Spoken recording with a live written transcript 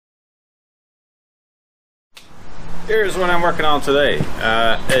Here's what I'm working on today.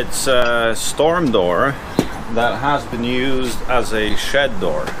 It's a storm door that has been used as a shed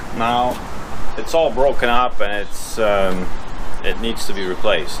door. Now it's all broken up and it needs to be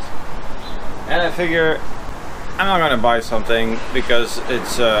replaced. And I figure I'm not going to buy something because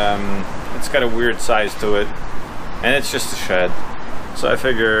it's got a weird size to it and it's just a shed. So I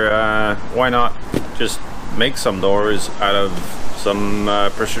figure why not just make some doors out of some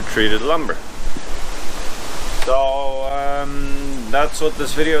pressure treated lumber. So that's what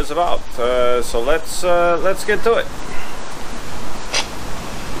this video is about. So let's get to it.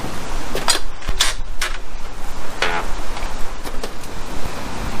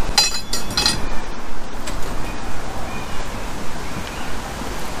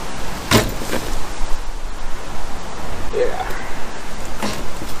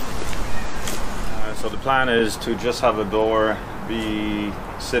 So the plan is to just have the door be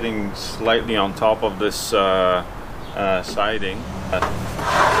sitting slightly on top of this siding.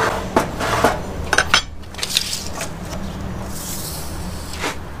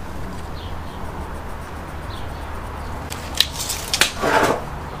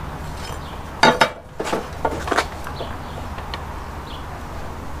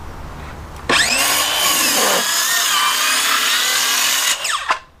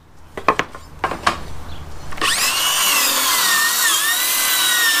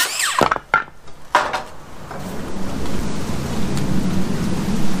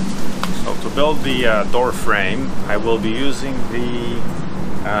 To build the door frame, I will be using the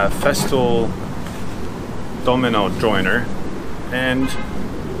Festool Domino joiner, and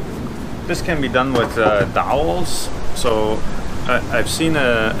this can be done with dowels. So I've seen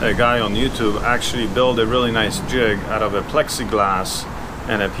a guy on YouTube actually build a really nice jig out of a plexiglass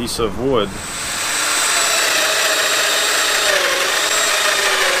and a piece of wood.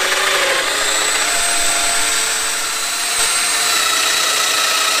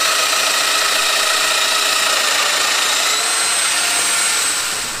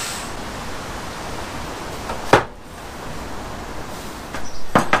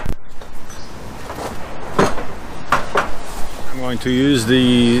 I'm going to use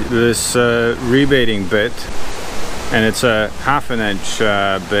this rebating bit, and it's a 1/2 inch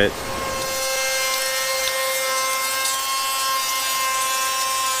bit.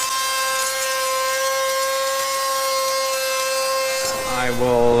 I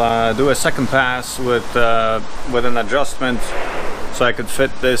will do a second pass with an adjustment so I could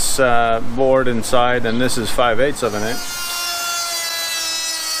fit this board inside, and this is 5/8 of an inch.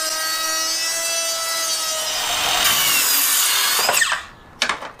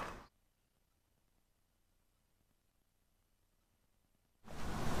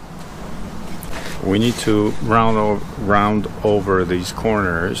 We need to round over these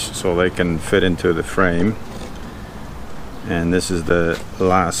corners so they can fit into the frame, and this is the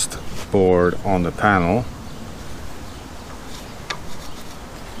last board on the panel.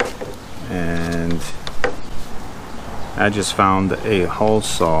 And I just found a hole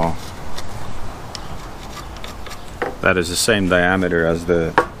saw that is the same diameter as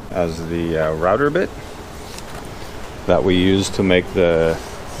the router bit that we use to make the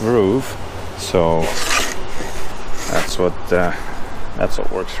roof. So that's what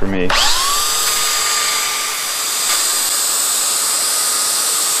works for me.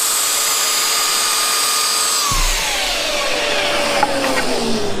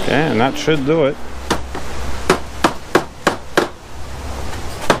 Okay, and that should do it.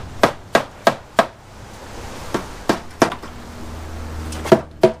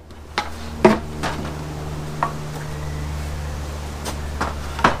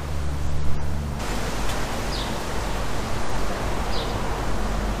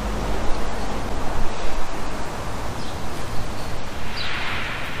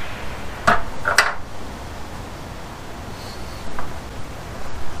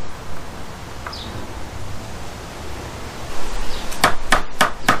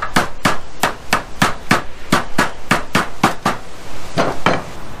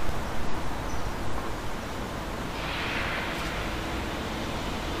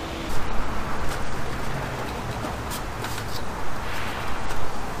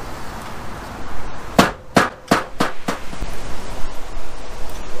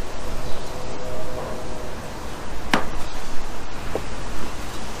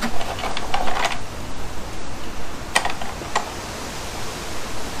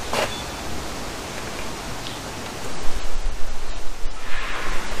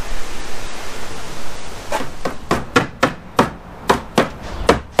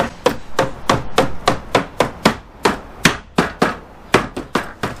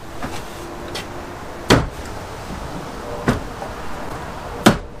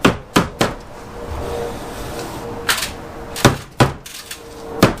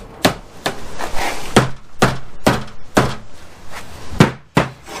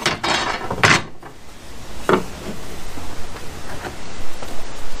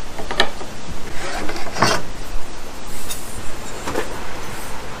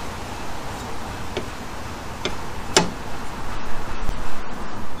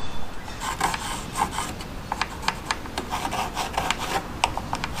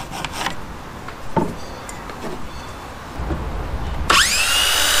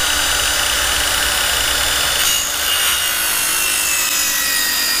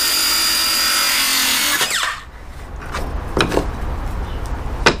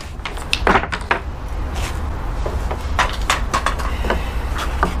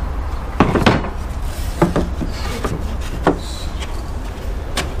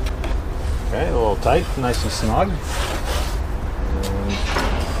 Okay, a little tight, nice and snug. And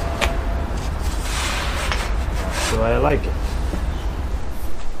that's the way I like it.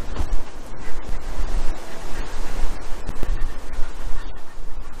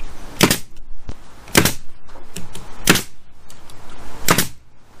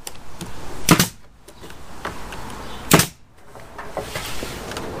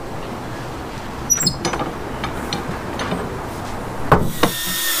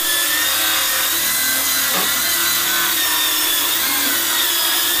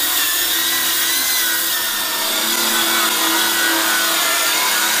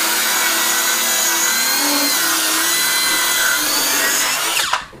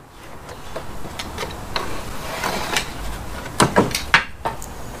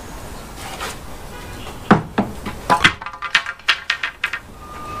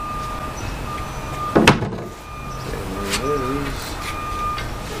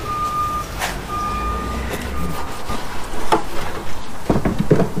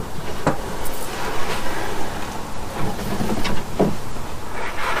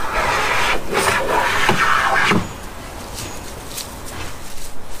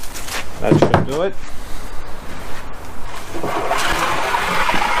 That should do it.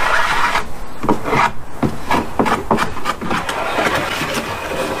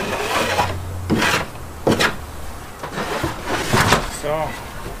 So,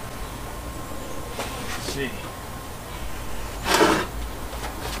 let's see.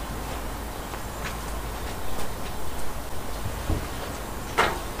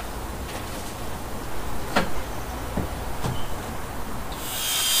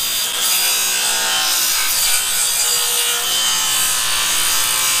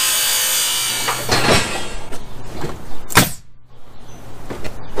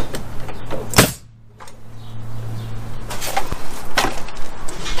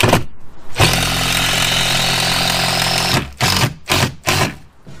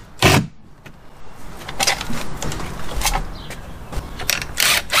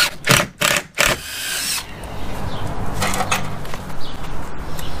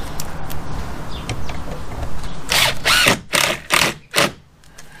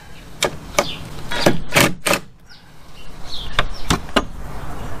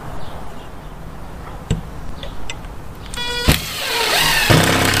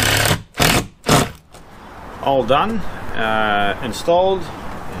 All done, installed,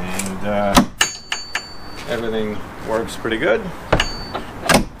 and everything works pretty good.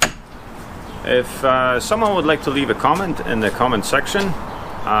 If someone would like to leave a comment in the comment section,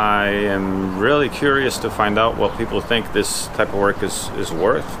 I am really curious to find out what people think this type of work is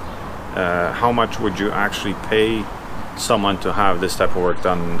worth. How much would you actually pay someone to have this type of work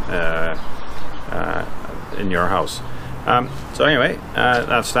done in your house? So anyway,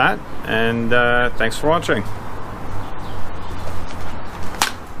 that's that, and thanks for watching.